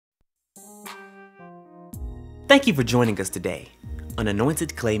Thank you for joining us today on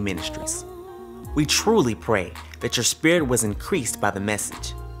Anointed Clay Ministries. We truly pray that your spirit was increased by the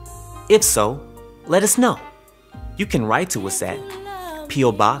message. If so, let us know. You can write to us at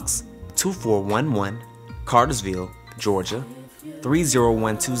P.O. Box 2411, Cartersville, Georgia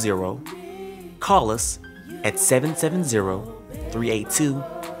 30120. Call us at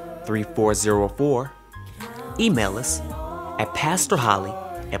 770-382-3404. Email us at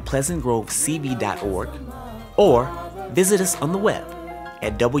pastorholly@pleasantgrovecv.org or visit us on the web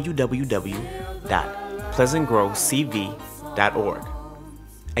at www.pleasantgrovecv.org.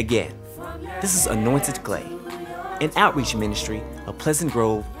 Again, this is Anointed Clay, an outreach ministry of Pleasant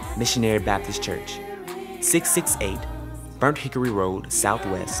Grove Missionary Baptist Church, 668 Burnt Hickory Road,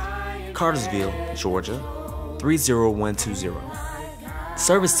 Southwest, Cartersville, Georgia 30120.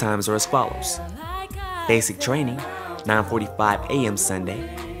 Service times are as follows: basic training, 9:45 a.m. Sunday;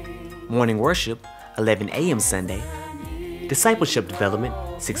 morning worship, 11 a.m. Sunday; discipleship development,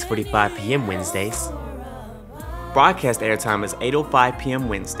 6:45 p.m. Wednesdays. Broadcast airtime is 8:05 p.m.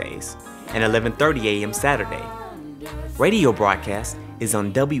 Wednesdays and 11:30 a.m. Saturday. Radio broadcast is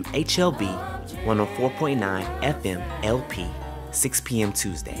on WHLB 104.9 FM LP, 6 p.m.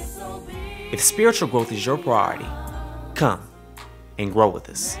 Tuesday. If spiritual growth is your priority, come and grow with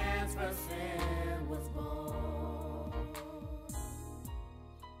us.